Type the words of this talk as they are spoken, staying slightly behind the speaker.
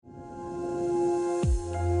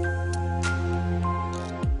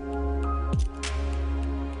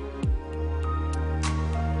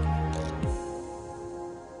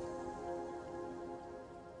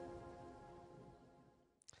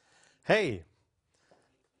Hej!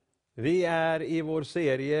 Vi är i vår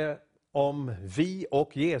serie om vi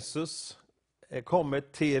och Jesus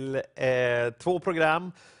kommit till 2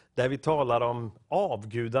 program där vi talar om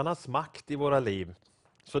avgudarnas makt i våra liv.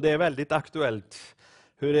 Så det är väldigt aktuellt.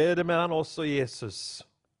 Hur är det mellan oss och Jesus?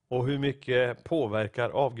 Och hur mycket påverkar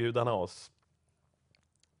avgudarna oss?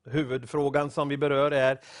 Huvudfrågan som vi berör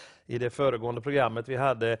är i det föregående programmet vi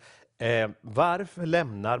hade: varför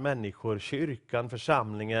lämnar människor kyrkan,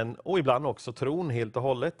 församlingen och ibland också tron helt och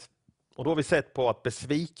hållet? Och då har vi sett på att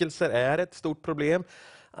besvikelser är ett stort problem.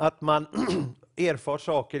 Att man erfar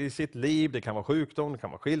saker i sitt liv, det kan vara sjukdom, det kan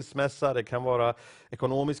vara skilsmässa, det kan vara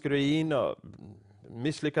ekonomisk ruin,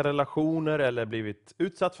 misslyckade relationer eller blivit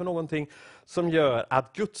utsatt för någonting som gör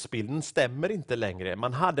att gudsbilden stämmer inte längre.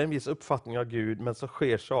 Man hade en viss uppfattning av Gud, men så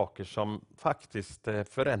sker saker som faktiskt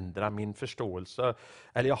förändrar min förståelse.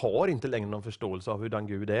 Eller jag har inte längre någon förståelse av hur den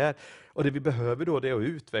Gud är. Och det vi behöver då, det är att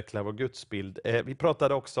utveckla vår gudsbild. Vi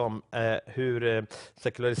pratade också om hur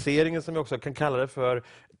sekulariseringen, som vi också kan kalla det för,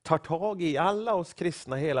 tar tag i alla oss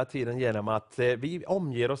kristna hela tiden genom att vi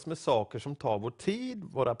omger oss med saker som tar vår tid,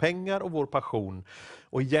 våra pengar och vår passion.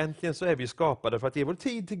 Och egentligen så är vi skapade för att ge vår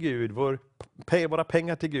tid till Gud, våra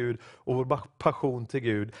pengar till Gud och vår passion till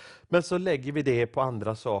Gud. Men så lägger vi det på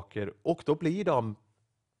andra saker och då blir de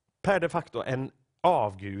per de facto en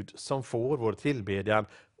avgud som får vår tillbedjan.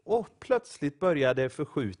 Och plötsligt börjar det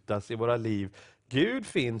förskjutas i våra liv. Gud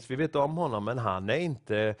finns, vi vet om honom, men han är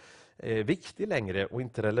inte viktig längre och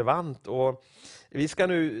inte relevant. Och vi ska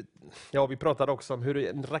nu, vi pratade också om hur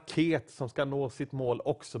en raket som ska nå sitt mål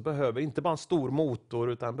också behöver inte bara en stor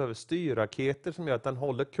motor utan behöver styrraketer som gör att den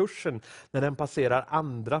håller kursen när den passerar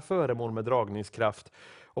andra föremål med dragningskraft.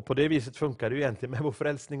 Och på det viset funkar det ju egentligen med vår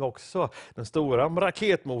frälsning också. Den stora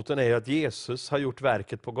raketmotorn är att Jesus har gjort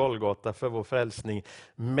verket på Golgata för vår frälsning.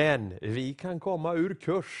 Men vi kan komma ur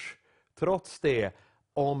kurs trots det,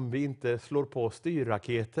 om vi inte slår på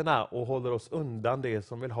styrraketerna och håller oss undan det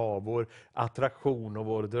som vill ha vår attraktion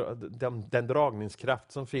och den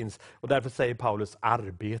dragningskraft som finns. Och därför säger Paulus: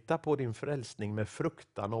 arbeta på din frälsning med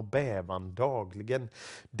fruktan och bävan dagligen.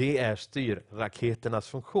 Det är styrraketernas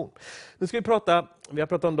funktion. Nu ska vi har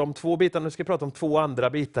pratat om de 2 bitarna, nu ska vi prata om 2 andra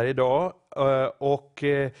bitar idag. Och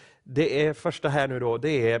det är första här nu då,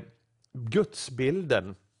 det är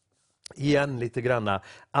gudsbilden. Igen lite granna.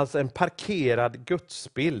 Alltså en parkerad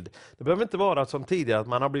gudsbild. Det behöver inte vara som tidigare att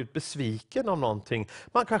man har blivit besviken av någonting.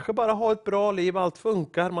 Man kanske bara har ett bra liv, allt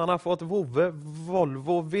funkar. Man har fått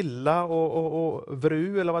Volvo, villa och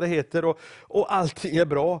vru eller vad det heter. Och allting är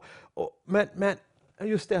bra. Men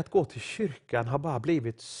just det att gå till kyrkan har bara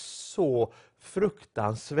blivit så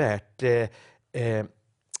fruktansvärt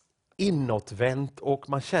inåtvänt. Och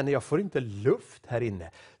man känner, jag får inte luft här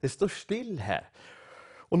inne. Det står still här.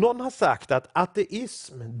 Och någon har sagt att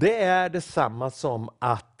ateism, det är detsamma som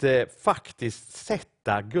att faktiskt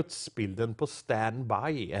sätta gudsbilden på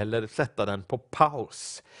standby eller sätta den på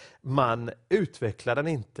paus. Man utvecklar den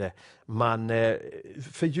inte, man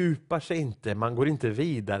fördjupar sig inte, man går inte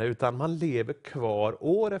vidare utan man lever kvar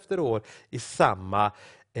år efter år i samma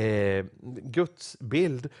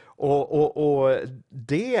gudsbild. Och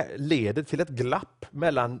det leder till ett glapp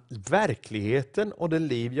mellan verkligheten och det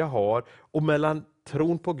liv jag har och mellan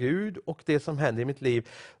tron på Gud och det som händer i mitt liv,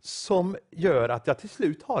 som gör att jag till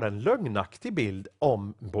slut har en lögnaktig bild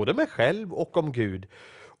om både mig själv och om Gud.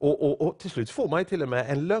 Och till slut får man ju till och med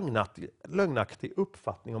en lögnaktig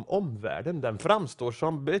uppfattning om omvärlden. Den framstår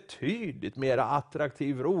som betydligt mer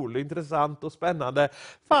attraktiv, rolig, intressant och spännande,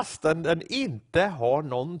 fastän den inte har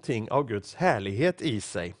någonting av Guds härlighet i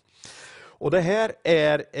sig. Och det här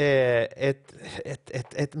är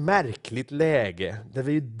ett märkligt läge där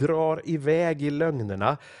vi drar iväg i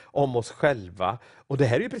lögnerna om oss själva. Och det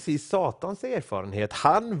här är ju precis Satans erfarenhet.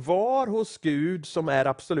 Han var hos Gud som är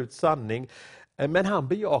absolut sanning. Men han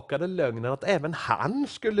bejakade lögnen att även han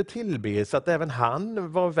skulle tillbes, att även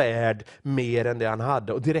han var värd mer än det han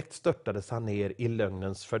hade. Och direkt störtades han ner i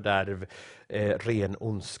lögnens fördärv, ren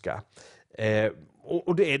ondska.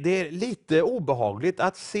 Och det är lite obehagligt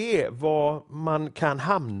att se vad man kan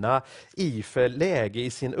hamna i för läge i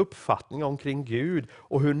sin uppfattning omkring Gud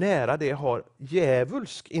och hur nära det har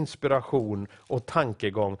djävulsk inspiration och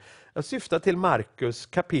tankegång. Jag syftar till Markus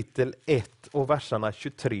kapitel 1 och verserna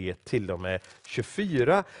 23 till och med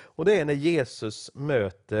 24. Och det är när Jesus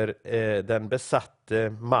möter den besatte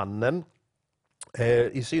mannen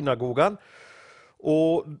i synagogan.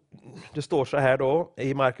 Och det står så här då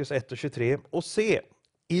i Markus 1 och 23. Och se,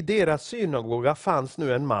 i deras synagoga fanns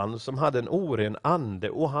nu en man som hade en oren ande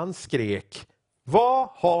och han skrek: vad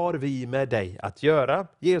har vi med dig att göra,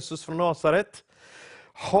 Jesus från Nasaret?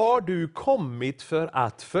 Har du kommit för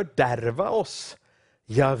att fördärva oss?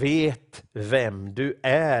 Jag vet vem du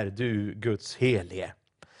är, du Guds helige.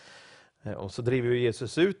 Och så driver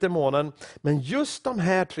Jesus ut demonen. Men just de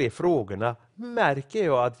här 3 frågorna märker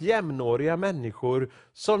jag att jämnåriga människor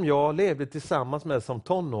som jag levde tillsammans med som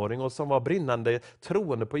tonåring och som var brinnande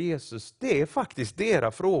troende på Jesus, det är faktiskt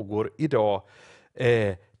deras frågor idag.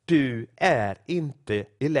 Du är inte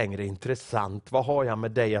längre intressant. Vad har jag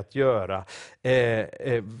med dig att göra?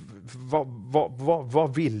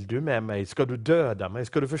 Vad vill du med mig? Ska du döda mig?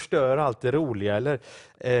 Ska du förstöra allt det roliga? Eller,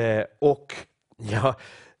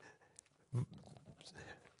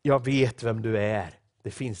 jag vet vem du är.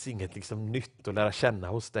 Det finns inget liksom nytt att lära känna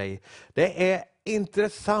hos dig. Det är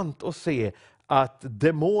intressant att se att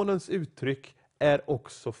demonens uttryck är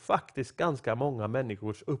också faktiskt ganska många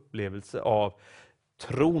människors upplevelse av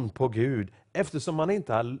tron på Gud, eftersom man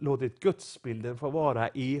inte har låtit gudsbilden få vara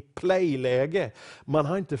i playläge. Man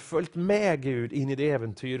har inte följt med Gud in i det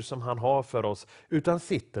äventyr som han har för oss, utan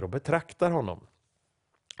sitter och betraktar honom.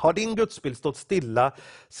 Har din gudsbild stått stilla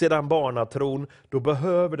sedan barnatron, då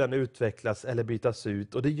behöver den utvecklas eller bytas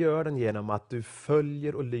ut. Och det gör den genom att du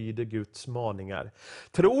följer och lyder Guds maningar.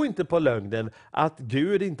 Tro inte på lögnen att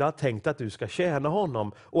Gud inte har tänkt att du ska tjäna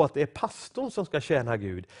honom och att det är pastorn som ska tjäna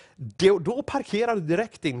Gud. Då parkerar du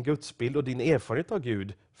direkt din gudsbild och din erfarenhet av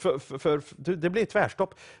Gud. För det blir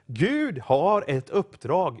tvärstopp. Gud har ett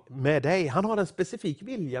uppdrag med dig. Han har en specifik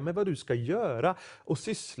vilja med vad du ska göra och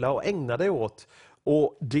syssla och ägna dig åt.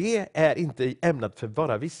 Och det är inte ämnat för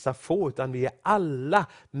bara vissa få, utan vi är alla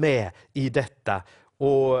med i detta.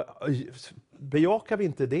 Och bejakar vi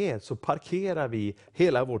inte det, så parkerar vi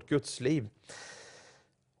hela vårt gudsliv.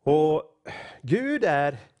 Och Gud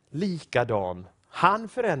är likadan. Han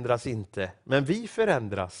förändras inte, men vi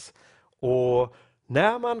förändras. Och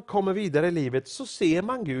när man kommer vidare i livet så ser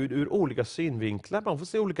man Gud ur olika synvinklar. Man får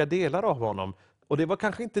se olika delar av honom. Och det var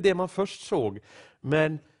kanske inte det man först såg,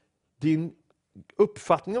 men din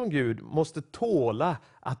uppfattning om Gud måste tåla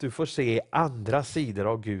att du får se andra sidor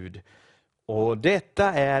av Gud. Och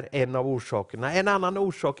detta är en av orsakerna. En annan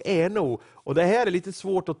orsak är nog, och det här är lite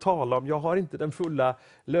svårt att tala om, jag har inte den fulla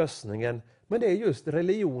lösningen, men det är just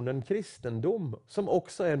religionen kristendom som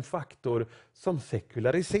också är en faktor som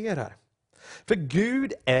sekulariserar. För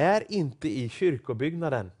Gud är inte i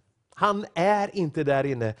kyrkobyggnaden. Han är inte där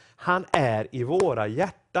inne, han är i våra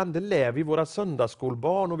hjärtan. Det lever i våra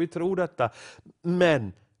söndagsskolbarn och vi tror detta.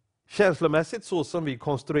 Men känslomässigt så som vi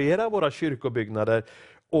konstruerar våra kyrkobyggnader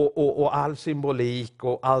och all symbolik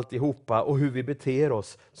och alltihopa och hur vi beter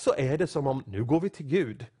oss, så är det som om nu går vi till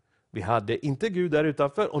Gud. Vi hade inte Gud där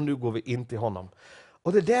utanför och nu går vi in till honom.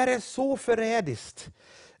 Och det där är så förrädiskt.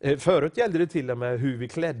 Förut gällde det till och med hur vi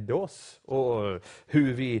klädde oss och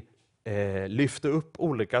hur vi lyfte upp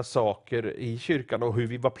olika saker i kyrkan och hur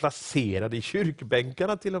vi var placerade i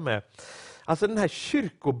kyrkbänkarna till och med. Alltså den här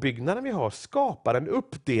kyrkobyggnaden vi har skapar en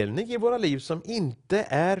uppdelning i våra liv som inte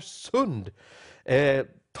är sund.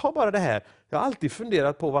 Ta bara det här. Jag har alltid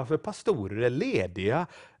funderat på varför pastorer är lediga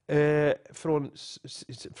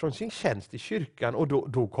från sin tjänst i kyrkan, och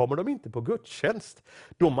då kommer de inte på gudstjänst.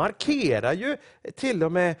 Då markerar ju till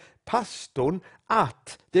och med pastorn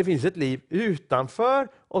att det finns ett liv utanför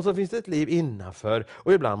och så finns det ett liv innanför.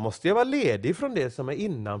 Och ibland måste jag vara ledig från det som är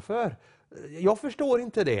innanför. Jag förstår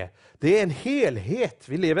inte det. Det är en helhet.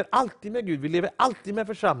 Vi lever alltid med Gud, vi lever alltid med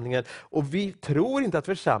församlingen. Och vi tror inte att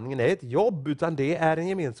församlingen är ett jobb, utan det är en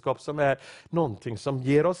gemenskap som är någonting som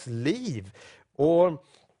ger oss liv. Och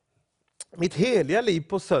mitt heliga liv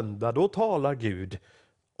på söndag, då talar Gud.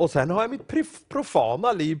 Och sen har jag mitt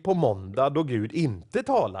profana liv på måndag, då Gud inte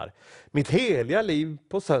talar. Mitt heliga liv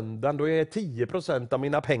på söndagen, då är 10% av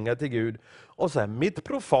mina pengar till Gud. Och sen mitt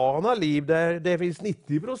profana liv, där det finns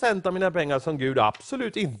 90% av mina pengar som Gud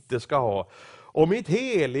absolut inte ska ha. Och mitt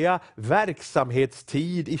heliga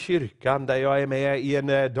verksamhetstid i kyrkan, där jag är med i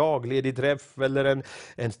en dagledig träff eller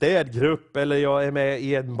en städgrupp, eller jag är med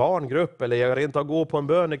i en barngrupp, eller jag rent av går på en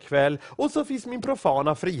bönekväll. Och så finns min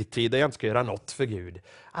profana fritid där jag inte ska göra något för Gud.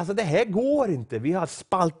 Alltså det här går inte. Vi har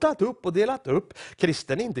spaltat upp och delat upp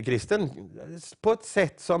kristen, inte kristen, på ett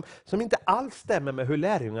sätt som inte alls stämmer med hur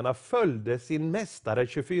lärjungarna följde sin mästare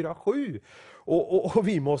 24/7. Och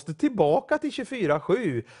vi måste tillbaka till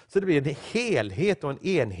 24/7, så det blir en helhet och en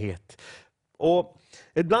enhet. Och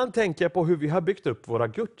ibland tänker jag på hur vi har byggt upp våra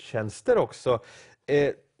gudstjänster också.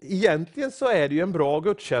 Egentligen så är det ju en bra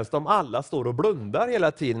gudstjänst om alla står och blundar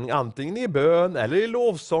hela tiden, antingen i bön eller i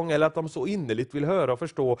lovsång, eller att de så innerligt vill höra och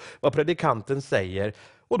förstå vad predikanten säger.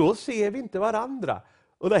 Och då ser vi inte varandra.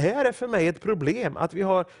 Och det här är för mig ett problem, att vi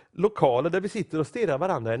har lokaler där vi sitter och stirrar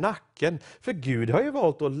varandra i nacken. För Gud har ju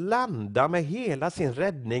valt att landa med hela sin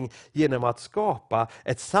räddning genom att skapa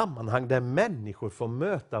ett sammanhang där människor får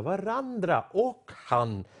möta varandra och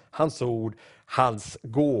hans ord, hans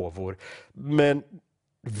gåvor. Men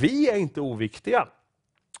vi är inte oviktiga.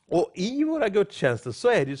 Och i våra gudstjänster så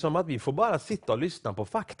är det ju som att vi får bara sitta och lyssna på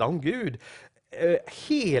fakta om Gud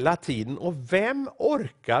hela tiden. Och vem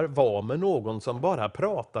orkar vara med någon som bara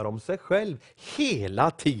pratar om sig själv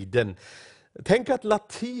hela tiden? Tänk att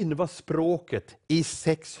latin var språket i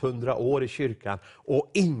 600 år i kyrkan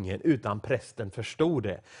och ingen utan prästen förstod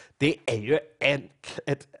det. Det är ju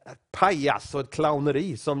ett pajas och ett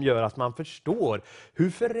clowneri som gör att man förstår hur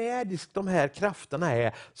förrädisk de här krafterna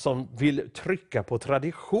är som vill trycka på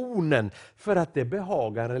traditionen för att det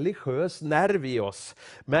behagar en religiös nerv i oss.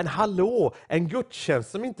 Men hallå, en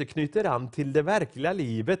gudstjänst som inte knyter an till det verkliga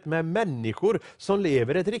livet med människor som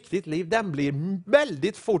lever ett riktigt liv, den blir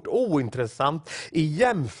väldigt fort ointressant i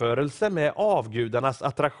jämförelse med avgudarnas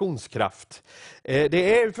attraktionskraft.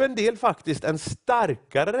 Det är för en del faktiskt en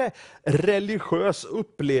starkare religiös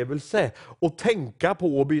upplevelse att tänka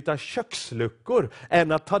på att byta köksluckor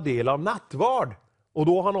än att ta del av nattvard. Och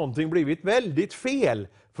då har någonting blivit väldigt fel.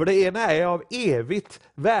 För det ena är av evigt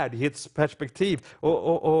värdighetsperspektiv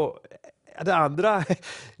och det andra,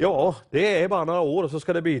 ja, det är bara några år och så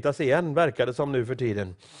ska det bytas igen, verkar det som nu för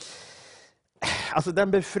tiden. Alltså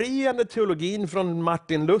den befriande teologin från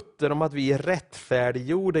Martin Luther om att vi är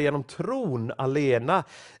rättfärdiggjorda genom tron alena,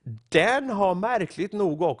 den har märkligt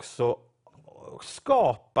nog också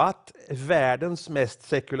skapat världens mest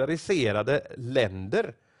sekulariserade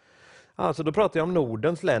länder. Alltså då pratar jag om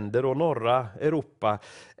Nordens länder och norra Europa.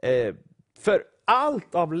 För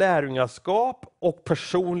allt av lärjungaskap och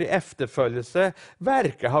personlig efterföljelse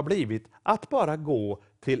verkar ha blivit att bara gå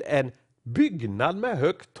till en byggnad med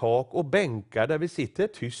högt tak och bänkar där vi sitter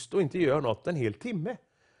tyst och inte gör något en hel timme.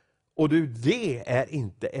 Och det är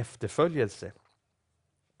inte efterföljelse.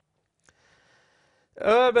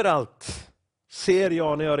 Överallt ser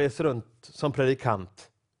jag när jag reser runt som predikant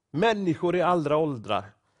människor i alla åldrar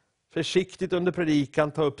försiktigt under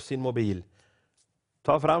predikan ta upp sin mobil.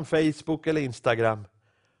 Ta fram Facebook eller Instagram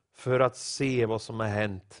för att se vad som har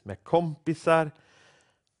hänt med kompisar,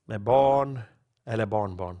 med barn eller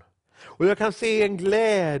barnbarn. Och jag kan se en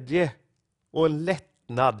glädje och en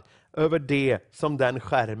lättnad över det som den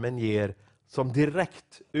skärmen ger, som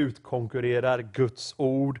direkt utkonkurrerar Guds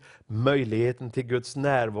ord, möjligheten till Guds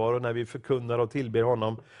närvaro när vi förkunnar och tillber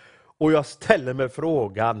honom. Och jag ställer mig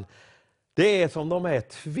frågan, det är som de är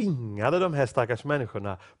tvingade, de här stackars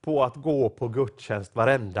människorna, på att gå på gudstjänst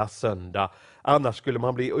varenda söndag. Annars skulle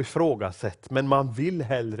man bli ifrågasatt, men man vill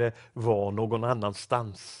hellre vara någon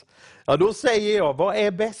annanstans. Ja, då säger jag, vad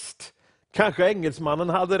är bäst? Kanske engelsmannen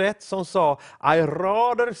hade rätt som sa, I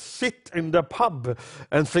rather sit in the pub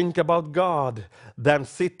and think about God than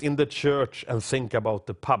sit in the church and think about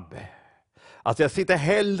the pub. Alltså jag sitter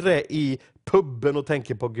hellre i pubben och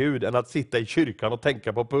tänker på Gud än att sitta i kyrkan och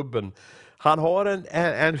tänka på pubben. Han har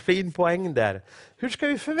en fin poäng där. Hur ska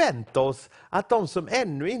vi förvänta oss att de som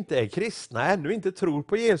ännu inte är kristna, ännu inte tror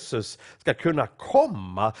på Jesus, ska kunna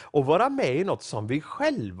komma och vara med i något som vi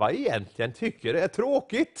själva egentligen tycker är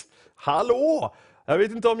tråkigt? Hallå! Jag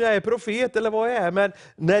vet inte om jag är profet eller vad jag är, men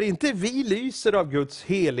när inte vi lyser av Guds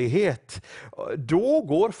helighet, då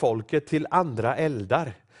går folket till andra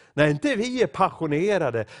eldar. När inte vi är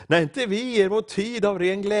passionerade, när inte vi ger vår tid av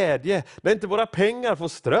ren glädje, när inte våra pengar får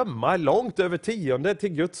strömma långt över 10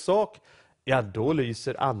 till Guds sak, ja då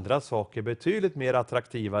lyser andra saker betydligt mer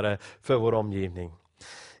attraktivare för vår omgivning.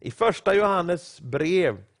 I första Johannes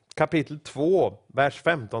brev, kapitel 2, vers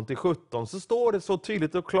 15-17, så står det så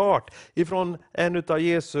tydligt och klart ifrån en av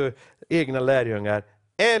Jesu egna lärjungar.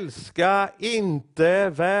 Älska inte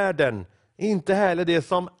världen, inte heller det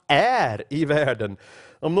som är i världen.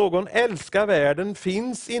 Om någon älskar världen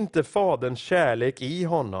finns inte faderns kärlek i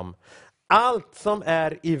honom. Allt som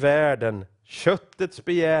är i världen, köttets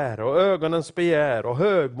begär och ögonens begär och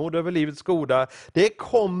högmod över livets goda, det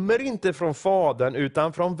kommer inte från fadern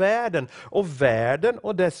utan från världen. Och världen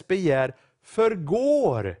och dess begär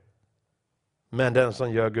förgår. Men den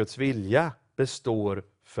som gör Guds vilja består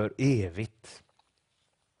för evigt.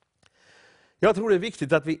 Jag tror det är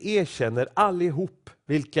viktigt att vi erkänner allihop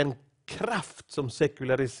vilken kraft som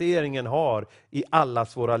sekulariseringen har i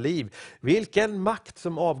allas våra liv. Vilken makt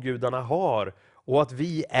som avgudarna har och att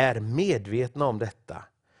vi är medvetna om detta.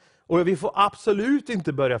 Och vi får absolut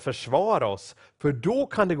inte börja försvara oss, för då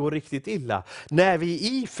kan det gå riktigt illa. När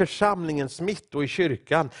vi i församlingens mitt och i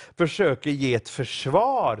kyrkan försöker ge ett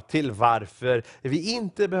försvar till varför vi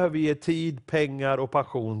inte behöver ge tid, pengar och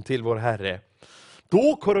passion till vår Herre.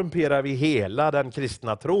 Då korrumperar vi hela den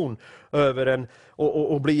kristna tron över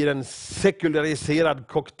och blir en sekulariserad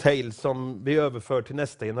cocktail som vi överför till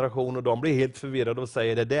nästa generation, och de blir helt förvirrade och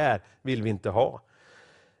säger det där vill vi inte ha.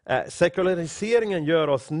 Sekulariseringen gör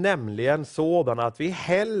oss nämligen sådana att vi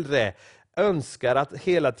hellre önskar att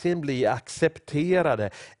hela tiden bli accepterade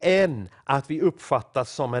än att vi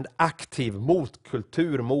uppfattas som en aktiv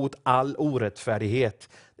motkultur mot all orättfärdighet.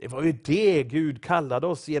 Det var ju det Gud kallade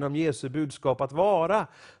oss genom Jesu budskap att vara.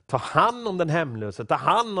 Ta hand om den hemlöse, ta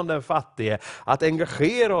hand om den fattige, att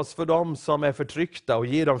engagera oss för dem som är förtryckta och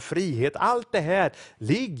ge dem frihet. Allt det här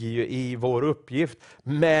ligger ju i vår uppgift,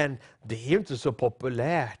 men det är ju inte så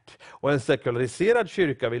populärt. Och en sekulariserad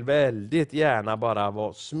kyrka vill väldigt gärna bara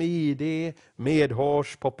vara smidig,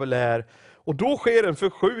 medhårs, populär. Och då sker en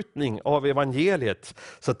förskjutning av evangeliet.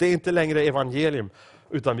 Så att det är inte längre evangelium,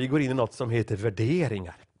 utan vi går in i något som heter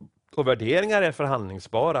värderingar. Och värderingar är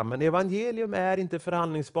förhandlingsbara, men evangelium är inte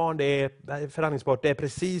förhandlingsbart. Det är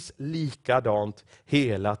precis likadant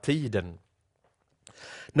hela tiden.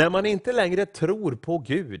 När man inte längre tror på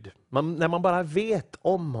Gud, när man bara vet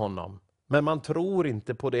om honom, men man tror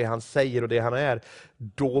inte på det han säger och det han är,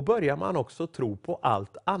 då börjar man också tro på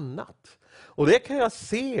allt annat. Och det kan jag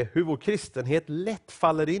se hur vår kristenhet lätt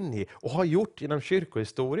faller in i och har gjort genom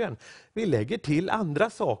kyrkohistorien. Vi lägger till andra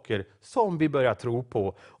saker som vi börjar tro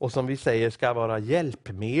på och som vi säger ska vara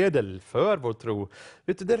hjälpmedel för vår tro.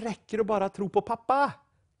 Vet du, det räcker att bara tro på pappa,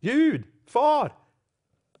 Gud, far.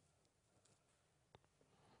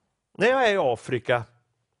 När jag är i Afrika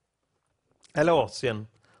eller Asien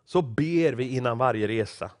så ber vi innan varje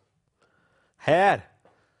resa. Här,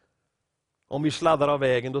 om vi sladdar av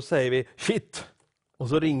vägen, då säger vi shit. Och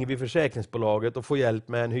så ringer vi försäkringsbolaget och får hjälp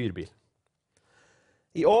med en hyrbil.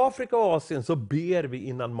 I Afrika och Asien så ber vi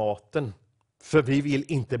innan maten. För vi vill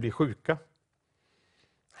inte bli sjuka.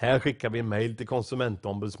 Här skickar vi en mejl till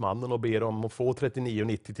konsumentombudsmannen och ber om att få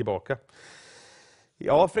 39,90 tillbaka. I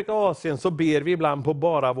Afrika och Asien så ber vi ibland på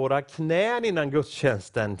bara våra knän innan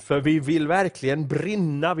gudstjänsten. För vi vill verkligen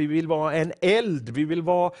brinna, vi vill vara en eld. Vi vill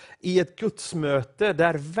vara i ett gudsmöte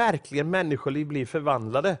där verkligen människoliv blir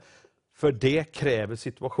förvandlade. För det kräver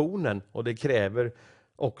situationen och det kräver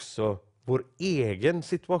också vår egen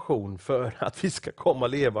situation för att vi ska komma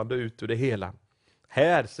levande ut ur det hela.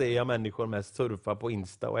 Här ser jag människor mest surfa på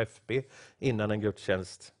Insta och FB innan en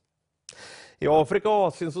gudstjänst. I Afrika och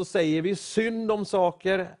Asien så säger vi synd om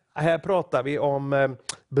saker. Här pratar vi om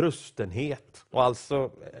brustenhet. Och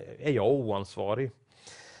alltså är jag oansvarig.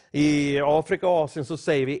 I Afrika och Asien så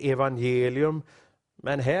säger vi evangelium.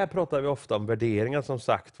 Men här pratar vi ofta om värderingar som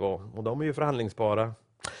sagt var. Och de är ju förhandlingsbara.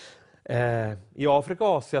 I Afrika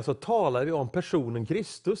och Asien så talar vi om personen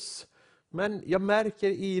Kristus. Men jag märker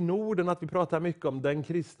i Norden att vi pratar mycket om den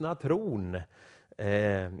kristna tron.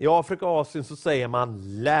 I Afrika och Asien så säger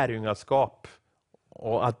man lärjungaskap.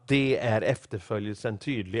 Och att det är efterföljelsen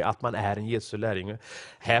tydlig, att man är en Jesu lärjunge.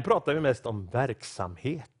 Här pratar vi mest om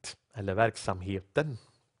verksamhet, eller verksamheten.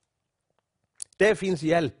 Det finns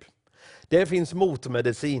hjälp. Det finns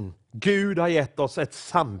motmedicin. Gud har gett oss ett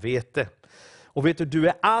samvete. Och vet du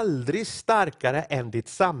är aldrig starkare än ditt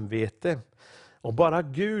samvete. Och bara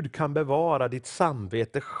Gud kan bevara ditt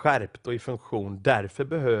samvete skärpt och i funktion. Därför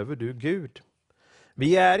behöver du Gud.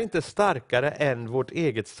 Vi är inte starkare än vårt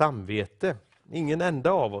eget samvete. Ingen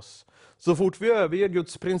enda av oss. Så fort vi överger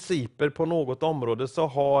Guds principer på något område så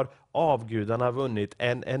har avgudarna vunnit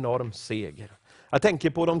en enorm seger. Jag tänker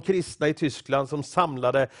på de kristna i Tyskland som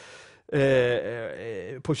samlade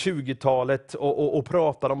på 20-talet och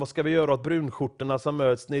pratade om vad ska vi göra åt brunskjortorna som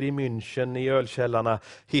möts nere i München i ölkällarna.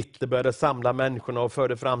 Hitler började samla människorna och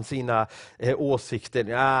förde fram sina åsikter.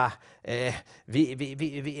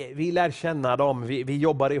 Vi lär känna dem, vi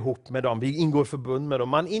jobbar ihop med dem, vi ingår förbund med dem.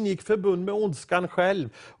 Man ingick förbund med ondskan själv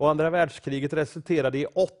och andra världskriget resulterade i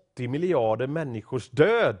 80 miljarder människors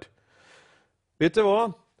död. Vet du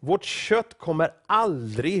vad? Vårt kött kommer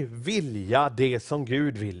aldrig vilja det som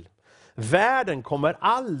Gud vill. Världen kommer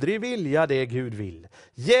aldrig vilja det Gud vill.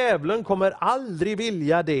 Djävulen kommer aldrig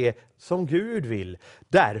vilja det som Gud vill.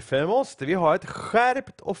 Därför måste vi ha ett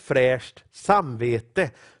skärpt och fräscht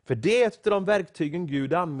samvete. För det är ett av de verktygen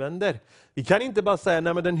Gud använder. Vi kan inte bara säga,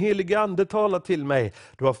 nej men den helige ande talar till mig.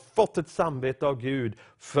 Du har fått ett samvete av Gud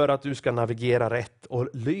för att du ska navigera rätt. Och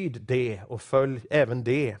lyd det och följ även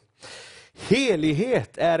det.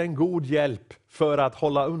 Helighet är en god hjälp för att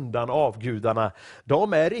hålla undan avgudarna.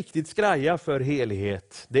 De är riktigt skraja för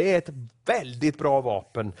helighet. Det är ett väldigt bra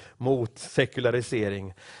vapen mot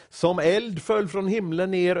sekularisering. Som eld föll från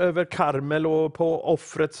himlen ner över Karmel och på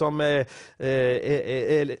offret som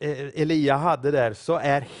Elia hade där, så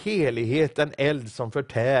är helighet en eld som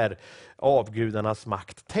förtär avgudarnas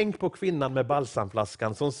makt. Tänk på kvinnan med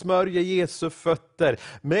balsamflaskan som smörjer Jesu fötter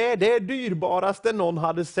med det dyrbaraste någon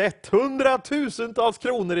hade sett. 100,000-tals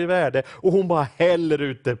kronor i värde, och hon bara häller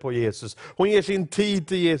ut det på Jesus. Hon ger sin tid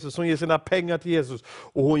till Jesus, hon ger sina pengar till Jesus,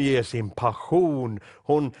 och hon ger sin passion.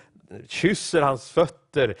 Hon kysser hans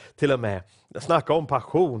fötter till och med. Snacka om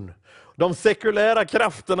passion. De sekulära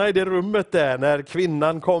krafterna i det rummet där, när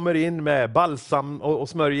kvinnan kommer in med balsam och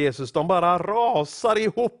smörjer Jesus, de bara rasar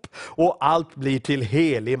ihop och allt blir till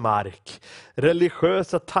helig mark.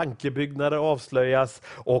 Religiösa tankebyggnader avslöjas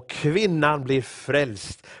och kvinnan blir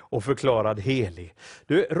frälst och förklarad helig.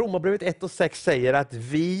 Romarbrevet 1:6 säger att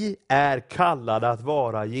vi är kallade att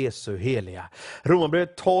vara Jesu heliga.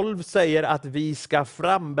 Romarbrevet 12 säger att vi ska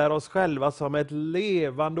frambära oss själva som ett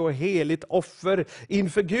levande och heligt offer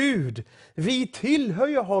inför Gud. Vi tillhör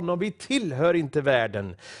ju honom, vi tillhör inte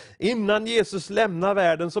världen. Innan Jesus lämnar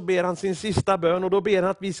världen så ber han sin sista bön, och då ber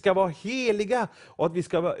han att vi ska vara heliga och att vi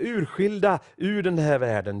ska vara urskilda ur den här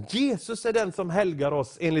världen. Jesus är den som helgar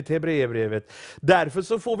oss enligt Hebreerbrevet. Därför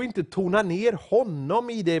så får vi inte tona ner honom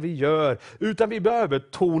i det vi gör, utan vi behöver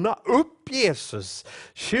tona upp Jesus.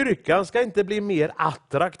 Kyrkan ska inte bli mer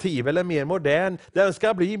attraktiv eller mer modern. Den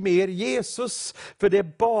ska bli mer Jesus. För det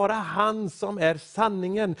är bara han som är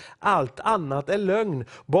sanningen. Allt annat är lögn.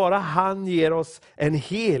 Bara han ger oss en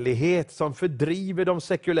helighet som fördriver de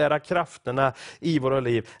sekulära krafterna i våra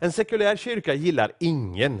liv. En sekulär kyrka gillar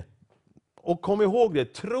ingen. Och kom ihåg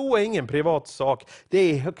det, tro är ingen privatsak. Det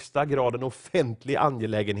är i högsta grad en offentlig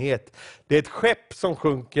angelägenhet. Det är ett skepp som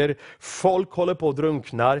sjunker, folk håller på att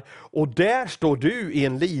drunknar, och där står du i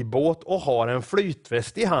en livbåt och har en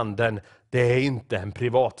flytväst i handen. Det är inte en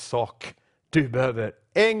privatsak. Du behöver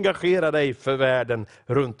engagera dig för världen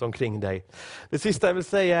runt omkring dig. Det sista jag vill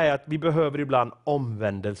säga är att vi behöver ibland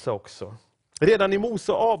omvändelse också. Redan i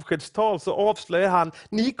Mose avskedstal så avslöjar han: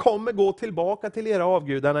 ni kommer gå tillbaka till era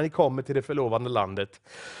avgudar när ni kommer till det förlovande landet.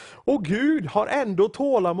 Och Gud har ändå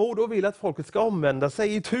tålamod och vill att folket ska omvända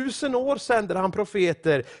sig. I 1000 år sänder han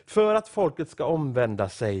profeter för att folket ska omvända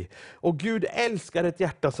sig. Och Gud älskar ett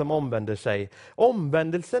hjärta som omvänder sig.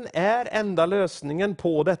 Omvändelsen är enda lösningen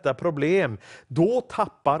på detta problem. Då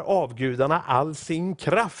tappar avgudarna all sin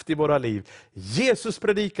kraft i våra liv. Jesus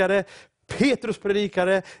predikade, Petrus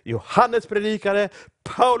predikare, Johannes predikare,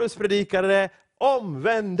 Paulus predikare: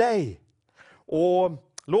 omvänd dig. Och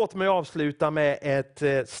låt mig avsluta med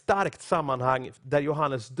ett starkt sammanhang där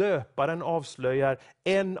Johannes döparen avslöjar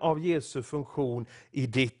en av Jesu funktion i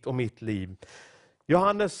ditt och mitt liv.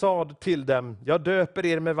 Johannes sa till dem: jag döper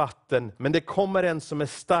er med vatten, men det kommer en som är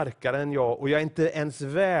starkare än jag, och jag är inte ens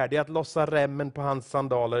värdig att lossa remmen på hans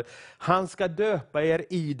sandaler. Han ska döpa er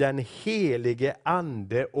i den helige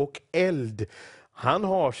ande och eld. Han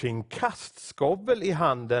har sin kastskovel i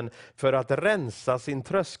handen för att rensa sin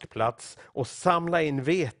tröskplats och samla in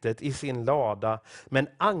vetet i sin lada. Men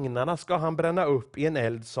agnarna ska han bränna upp i en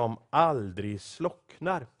eld som aldrig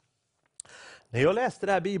slocknar. När jag läste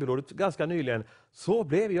det här bibelordet ganska nyligen så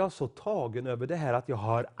blev jag så tagen över det här att jag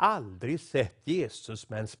har aldrig sett Jesus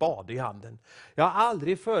med en spade i handen. Jag har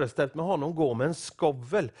aldrig föreställt mig honom gå med en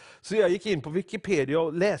skovel. Så jag gick in på Wikipedia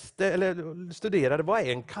och studerade vad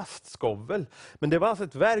är en kastskovel. Men det var alltså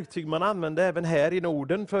ett verktyg man använde även här i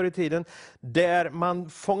Norden förr i tiden, där man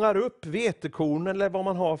fångar upp vetekorn eller vad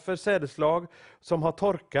man har för sädeslag som har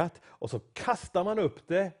torkat, och så kastar man upp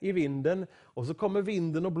det i vinden, och så kommer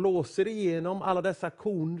vinden och blåser igenom alla dessa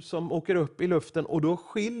korn som åker upp i luften, och då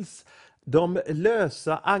skiljs de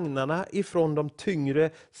lösa agnarna ifrån de tyngre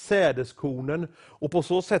sädeskornen, och på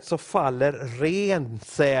så sätt så faller ren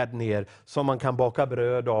säd ner som man kan baka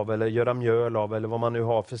bröd av eller göra mjöl av eller vad man nu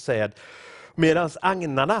har för säd. Medan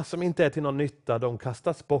agnarna som inte är till någon nytta, de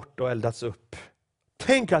kastas bort och eldas upp.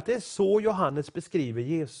 Tänk att det är så Johannes beskriver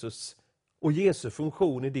Jesus och Jesu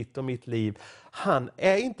funktion i ditt och mitt liv. Han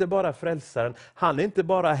är inte bara frälsaren, han är inte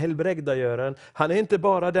bara helbrägdagöraren, han är inte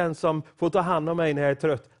bara den som får ta hand om mig när jag är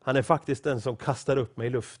trött. Han är faktiskt den som kastar upp mig i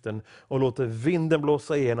luften och låter vinden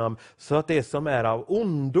blåsa igenom, så att det som är av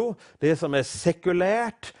ondo, det som är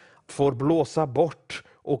sekulärt, får blåsa bort,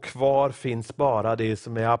 och kvar finns bara det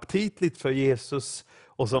som är aptitligt för Jesus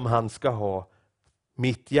och som han ska ha.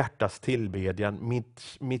 Mitt hjärtas tillbedjan,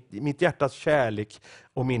 mitt hjärtas kärlek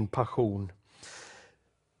och min passion.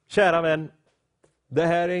 Kära vän, det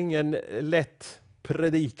här är ingen lätt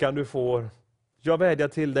predikan du får. Jag vädjar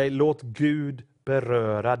till dig, låt Gud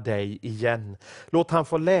beröra dig igen. Låt han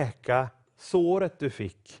få läka såret du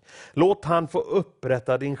fick. Låt han få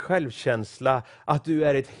upprätta din självkänsla att du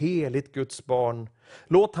är ett heligt Guds barn.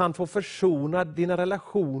 Låt han få försona dina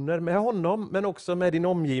relationer med honom, men också med din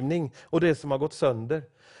omgivning och det som har gått sönder.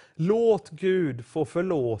 Låt Gud få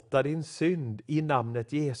förlåta din synd i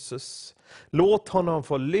namnet Jesus. Låt honom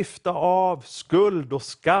få lyfta av skuld och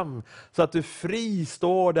skam så att du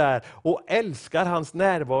fristår där och älskar hans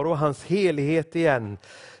närvaro och hans helighet igen.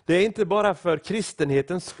 Det är inte bara för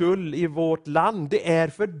kristenhetens skull i vårt land, det är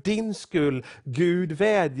för din skull. Gud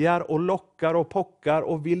vädjar och lockar och pockar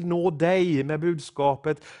och vill nå dig med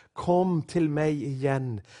budskapet: kom till mig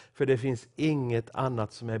igen, för det finns inget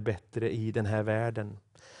annat som är bättre i den här världen.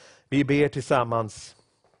 Vi ber tillsammans.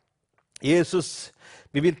 Jesus,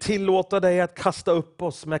 vi vill tillåta dig att kasta upp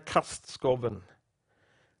oss med kastskoven.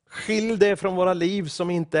 Skilj det från våra liv som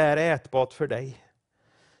inte är ätbart för dig.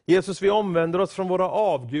 Jesus, vi omvänder oss från våra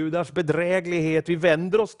avgudars bedräglighet. Vi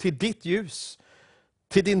vänder oss till ditt ljus,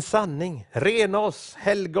 till din sanning. Rena oss,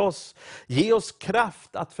 helga oss, ge oss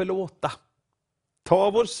kraft att förlåta.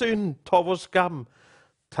 Ta vår synd, ta vår skam.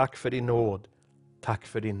 Tack för din nåd, tack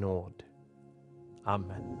för din nåd.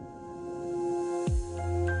 Amen.